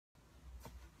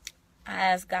I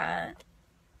asked God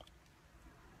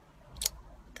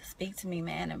to speak to me,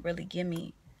 man, and really give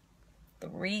me the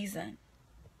reason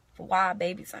for why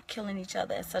babies are killing each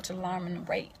other at such an alarming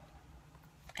rate.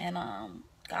 And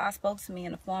God spoke to me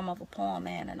in the form of a poem,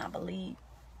 man, and I believe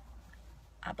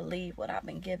what I've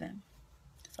been given.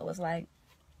 So it's like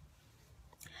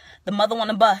the mother on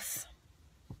the bus.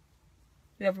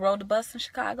 You ever rode the bus in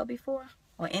Chicago before?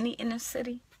 Or any inner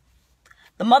city?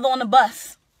 The mother on the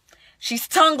bus. She's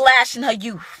tongue lashing her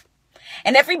youth.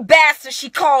 And every bastard she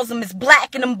calls him is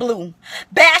black and blue.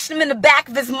 Bashed him in the back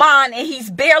of his mind and he's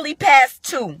barely past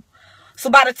 2. So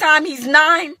by the time he's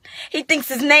 9, he thinks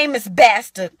his name is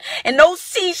Bastard. And those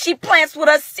seeds she plants with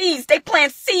her seeds, they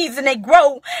plant seeds and they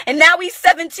grow. And now he's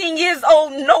 17 years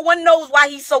old and no one knows why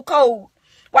he's so cold.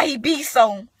 Why he be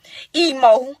so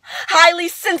emo, highly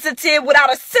sensitive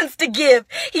without a sense to give.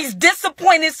 He's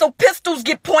disappointed so pistols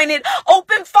get pointed.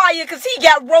 Open fire because he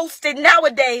got roasted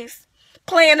nowadays.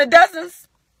 Playing the dozens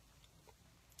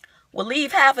will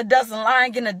leave half a dozen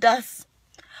lying in the dust.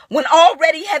 When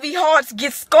already heavy hearts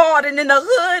get scarred and in the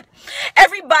hood,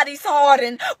 everybody's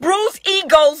hardened. Bruised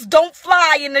egos don't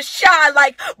fly in the shy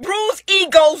like bruised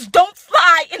egos don't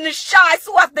fly in the shy.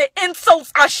 So after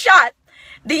insults are shot,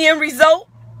 the end result,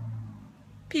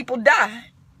 people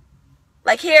die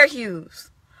like hair hues.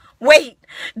 Wait,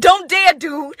 don't dare,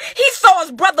 dude. He saw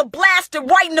his brother blasted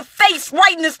right in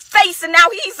his face, and now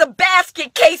he's a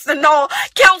basket case and all.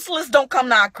 Counselors don't come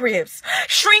to our cribs.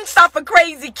 Shrinks are for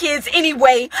crazy kids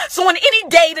anyway. So on any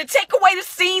day to take away the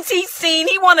scenes he's seen,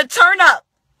 he want to turn up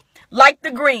like the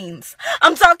Greens.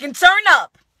 I'm talking turn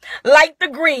up like the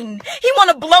Green. He want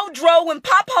to blow dro and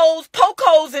pop holes, poke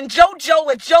holes, and JoJo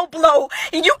or Joe Blow,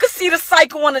 and you can see the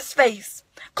cycle on his face.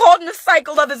 Caught in the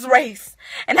cycle of his race.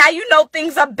 And how you know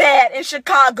things are bad in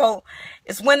Chicago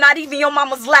is when not even your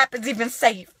mama's lap is even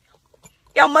safe.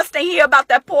 Y'all must ain't hear about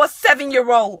that poor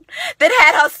 7-year-old that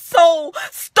had her soul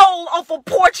stole off a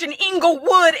porch in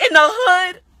Inglewood in the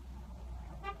hood.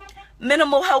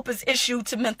 Minimal help is issued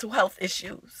to mental health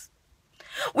issues.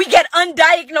 We get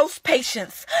undiagnosed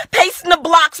patients pacing the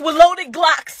blocks with loaded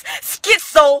Glocks,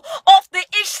 schizo, off the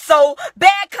ish so,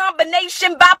 bad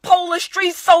combination, bipolar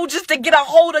street soldiers to get a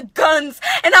hold of guns,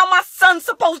 and how my son's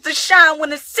supposed to shine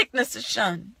when his sickness is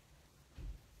shunned.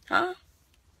 Huh?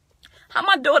 How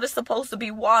my daughter's supposed to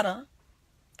be water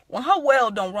when her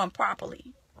well don't run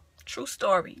properly? True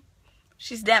story.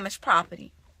 She's damaged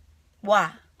property.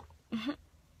 Why?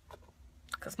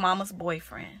 Because mama's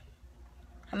boyfriend.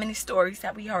 How many stories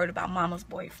have we heard about mama's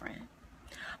boyfriend?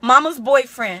 Mama's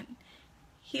boyfriend,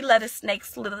 he let a snake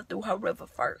slither through her river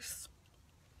first.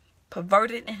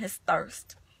 Perverted in his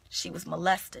thirst, she was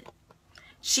molested.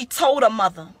 She told her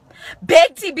mother,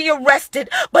 begged he be arrested,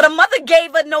 but her mother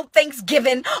gave her no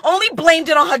thanksgiving, only blamed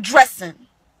it on her dressing.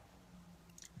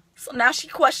 So now she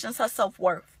questions her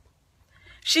self-worth.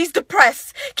 She's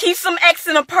depressed, keeps some X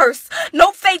in her purse,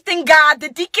 no faith in God, the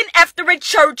deacon after at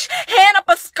church, hand up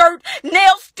a skirt,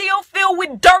 nails still filled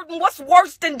with dirt, and what's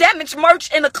worse than damaged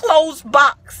merch in a closed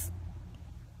box.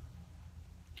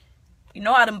 You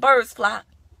know how them birds fly.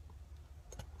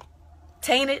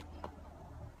 Tainted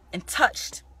and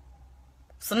touched.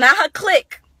 So now her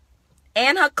clique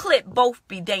and her clip both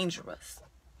be dangerous.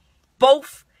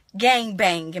 Both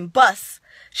gangbang and bust.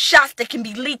 Shots that can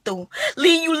be lethal.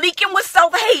 Leave you leaking with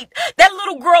self-hate. That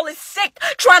little girl is sick,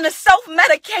 trying to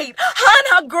self-medicate. Her and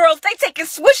her girls, they taking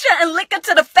swisher and liquor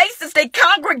to the faces they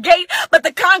congregate, but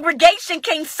the congregation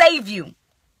can't save you.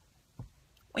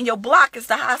 When your block is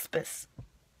the hospice.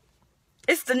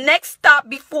 It's the next stop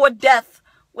before death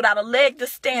without a leg to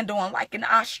stand on like an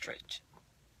ostrich.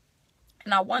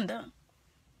 And I wonder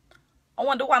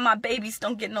why my babies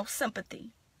don't get no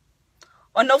sympathy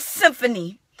or no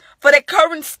symphony for their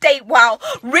current state, while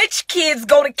rich kids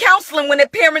go to counseling when their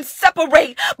parents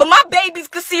separate. But my babies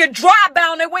could see a drive-by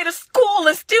on their way to school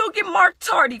and still get marked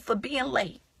tardy for being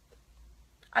late.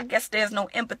 I guess there's no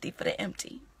empathy for the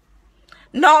empty.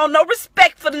 No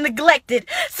respect for the neglected,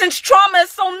 since trauma is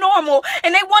so normal,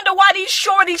 and they wonder why these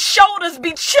shorties' shoulders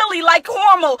be chilly like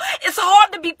Hormel. It's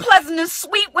hard to be pleasant and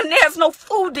sweet when there's no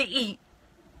food to eat.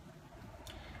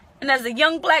 And as a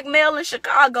young black male in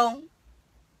Chicago,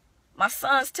 my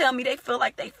sons tell me they feel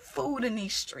like they food in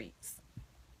these streets.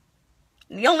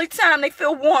 And the only time they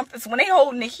feel warmth is when they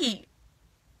holding the heat,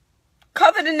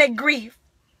 covered in their grief.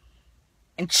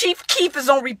 And Chief Keef is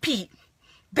on repeat.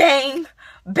 Bang,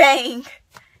 bang.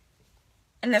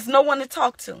 And there's no one to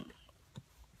talk to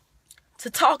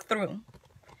talk through.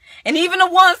 And even the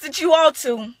ones that you all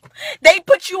to, they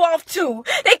put you off too.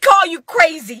 They call you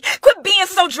crazy. Quit being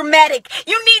so dramatic.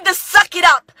 You need to suck it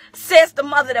up, says the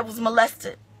mother that was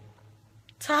molested.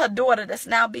 to her daughter that's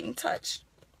now being touched.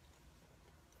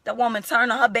 The woman turn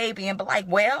to her baby and be like,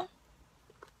 well,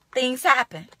 things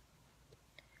happen.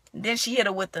 And then she hit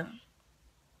her with the,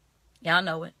 y'all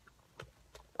know it.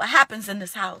 What happens in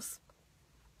this house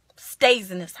stays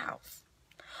in this house.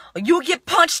 Or you'll get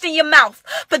punched in your mouth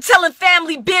for telling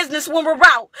family business when we're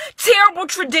out. Terrible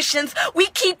traditions we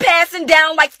keep passing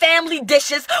down like family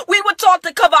dishes. We were taught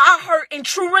to cover our hurt in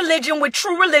true religion with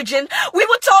true religion. We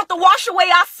were taught to wash away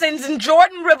our sins in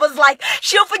Jordan rivers like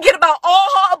she'll forget about all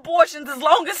her abortions as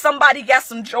long as somebody got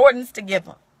some Jordans to give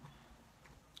her.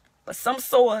 But some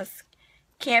sores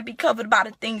can't be covered by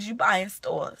the things you buy in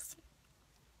stores.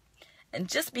 And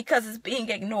just because it's being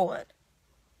ignored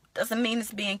doesn't mean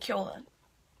it's being cured.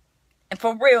 And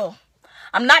for real,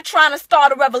 I'm not trying to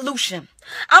start a revolution.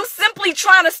 I'm simply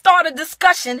trying to start a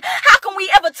discussion. How can we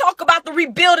ever talk about the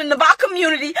rebuilding of our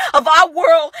community, of our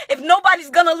world, if nobody's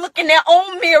going to look in their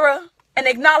own mirror and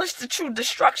acknowledge the true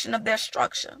destruction of their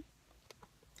structure?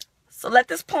 So let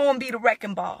this poem be the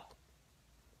wrecking ball.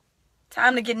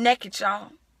 Time to get naked,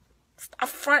 y'all. Stop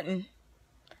fronting.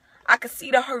 I can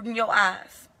see the hurt in your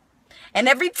eyes. And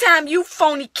every time you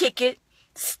phony kick it,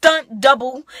 stunt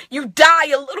double, you die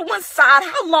a little inside,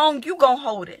 how long you gonna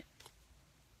hold it?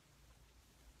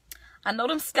 I know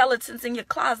them skeletons in your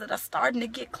closet are starting to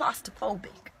get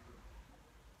claustrophobic.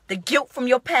 The guilt from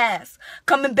your past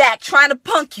coming back, trying to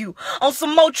punk you on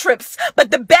some more trips,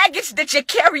 but the baggage that you're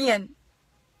carrying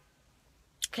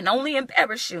can only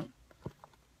embarrass you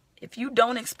if you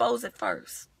don't expose it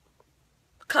first.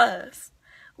 Because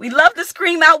we love to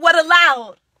scream out what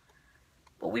aloud,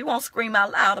 but we won't scream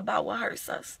out loud about what hurts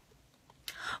us.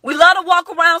 We love to walk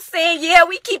around saying, yeah,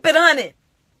 we keep it 100.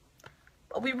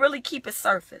 But we really keep it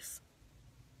surface.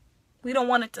 We don't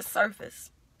want it to surface.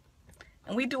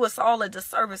 And we do us all a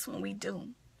disservice when we do.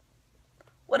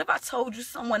 What if I told you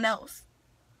someone else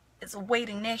is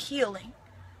awaiting their healing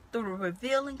through the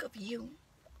revealing of you?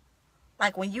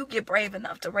 Like when you get brave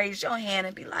enough to raise your hand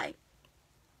and be like,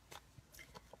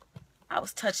 I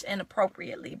was touched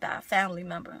inappropriately by a family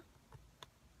member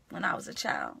when I was a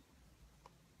child.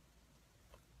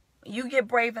 You get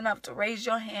brave enough to raise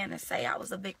your hand and say, I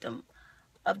was a victim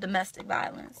of domestic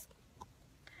violence.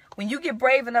 When you get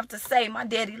brave enough to say, my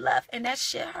daddy left, and that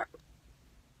shit hurt.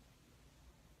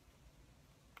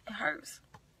 It hurts.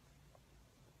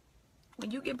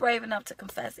 When you get brave enough to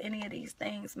confess any of these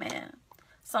things, man,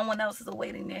 someone else is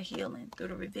awaiting their healing through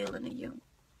the revealing of you.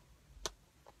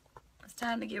 It's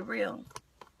time to get real.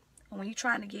 And when you're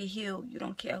trying to get healed, you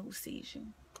don't care who sees you.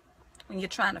 When you're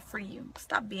trying to free you,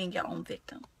 stop being your own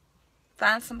victim.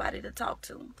 Find somebody to talk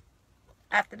to.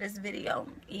 After this video,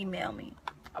 email me.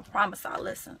 I promise I'll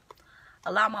listen.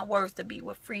 Allow my words to be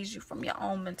what frees you from your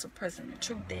own mental prison. The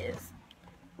truth is,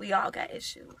 we all got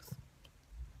issues.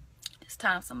 It's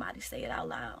time somebody say it out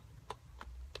loud.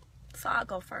 So I'll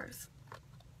go first.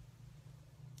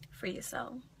 Free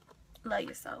yourself. Love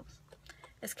yourself.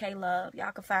 It's K-Love.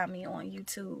 Y'all can find me on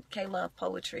YouTube, K-Love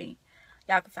Poetry.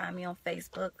 Y'all can find me on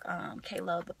Facebook,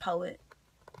 K-Love the Poet.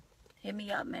 Hit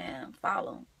me up, man.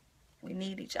 Follow. We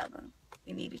need each other.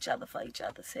 We need each other for each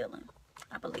other's healing.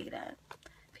 I believe that.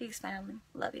 Peace, family.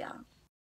 Love y'all.